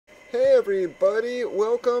Hey everybody,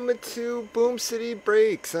 welcome to Boom City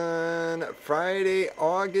Breaks on Friday,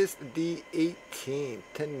 August the 18th.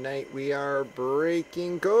 Tonight we are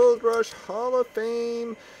breaking Gold Rush Hall of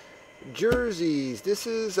Fame jerseys. This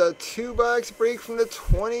is a 2-box break from the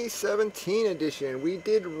 2017 edition. We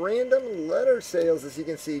did random letter sales, as you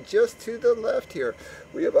can see, just to the left here.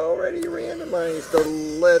 We have already randomized the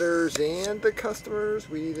letters and the customers.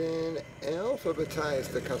 We then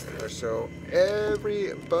alphabetized the customers so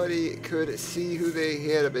everybody could see who they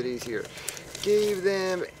had a bit easier. Gave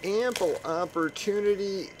them ample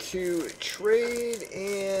opportunity to trade,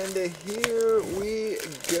 and here we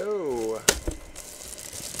go.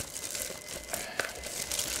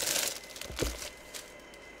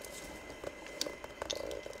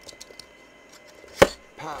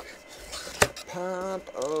 Pop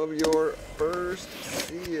of your first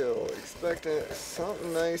seal. Expecting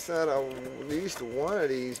something nice out of at least one of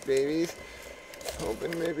these babies.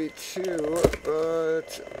 Hoping maybe two,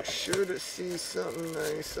 but should see something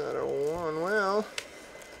nice out of one. Well,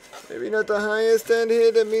 maybe not the highest end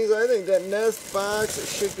hit. That means I think that nest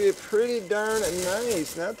box should be pretty darn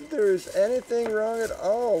nice. Not that there is anything wrong at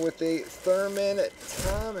all with a Thurman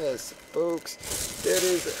Thomas, folks. That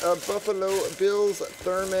is a Buffalo Bills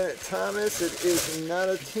Thurman Thomas. It is not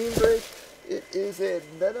a team break. It is a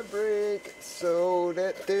letter break. So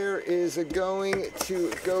that there is going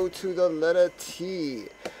to go to the letter T.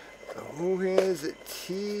 Who has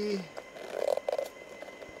T?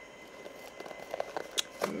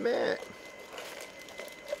 Matt.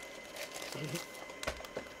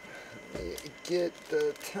 Get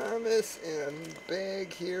the Thomas in a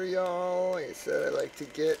bag here, y'all. Like I said, I like to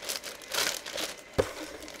get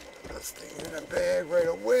this thing in a bag right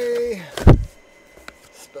away,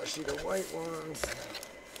 especially the white ones.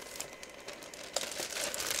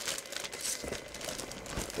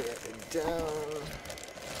 Put that down.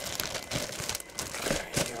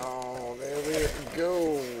 Y'all, there we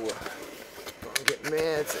go. Gonna get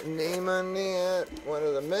Matt's name on that. One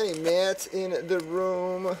of the many Matts in the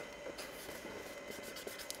room.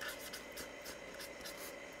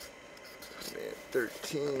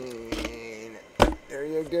 13. There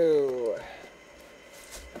you go.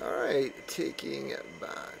 Alright, taking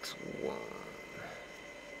box 1.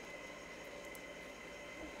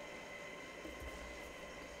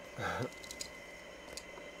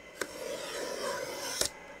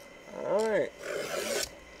 Alright.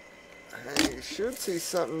 I should see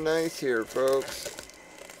something nice here, folks.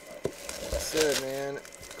 Like I said, man,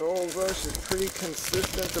 Gold Rush is pretty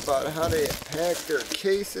consistent about how they pack their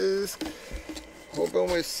cases.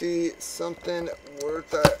 Hoping we see something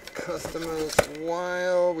worth a customer's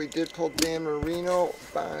while. We did pull Dan Marino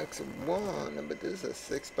box 1, but this is a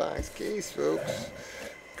 6-box case, folks.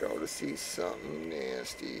 Go to see something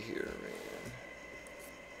nasty here, man.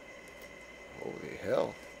 Holy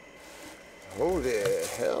hell. Holy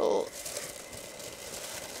hell.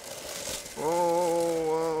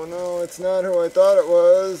 Oh, no, it's not who I thought it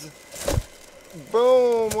was.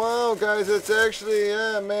 Boom! Wow, guys, that's actually,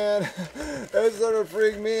 yeah, man, that sort of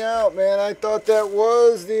freaked me out, man. I thought that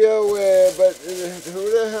was the OA, but who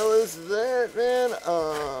the hell is that, man?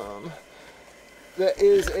 That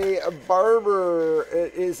is a Barber.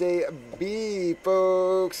 It is a B,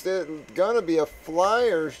 folks. That's gonna be a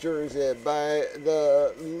Flyers jersey by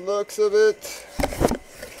the looks of it.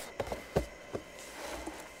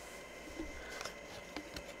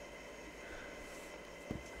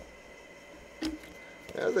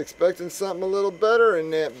 I was expecting something a little better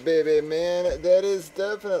in that baby, man. That is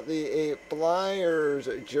definitely a Flyers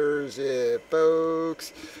jersey,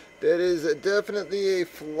 folks. That is definitely a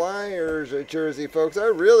Flyers jersey, folks. I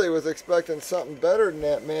really was expecting something better than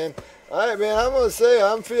that, man. I'm going to say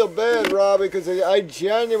I feel bad, Robbie, because I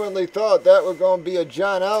genuinely thought that was going to be a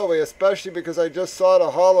John Elway, especially because I just saw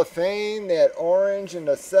the Hall of Fame, that orange and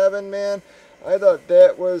the 7, man. I thought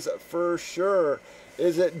that was for sure.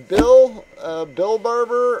 Is it Bill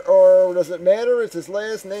Barber, or does it matter? It's his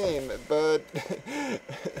last name, but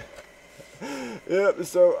yep.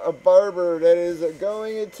 So a Barber, that is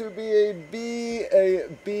going to be a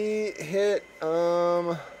B hit.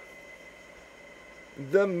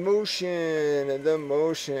 The motion.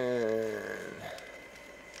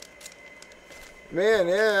 Man,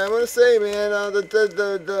 yeah, I'm going to say, man,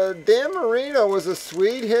 the Dan Marino was a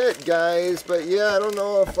sweet hit, guys. But, yeah, I don't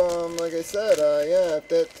know if, like I said, yeah, if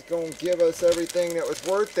that's going to give us everything that was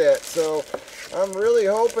worth that. So, I'm really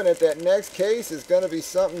hoping that next case is going to be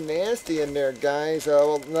something nasty in there, guys.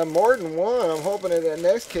 Well, more than one. I'm hoping that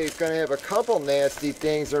next case is going to have a couple nasty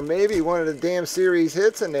things. Or maybe one of the damn series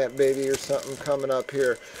hits in that baby or something coming up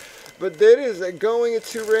here. But that is going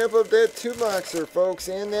to wrap up that 2-boxer, folks,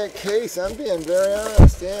 and that case. I'm being very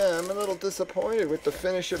honest. Yeah, I'm a little disappointed with the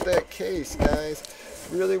finish of that case, guys.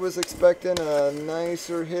 Really was expecting a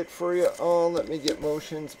nicer hit for you all. Let me get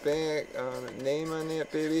motions back. Name on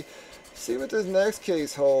that, baby. See what this next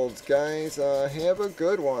case holds, guys. Have a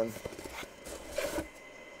good one.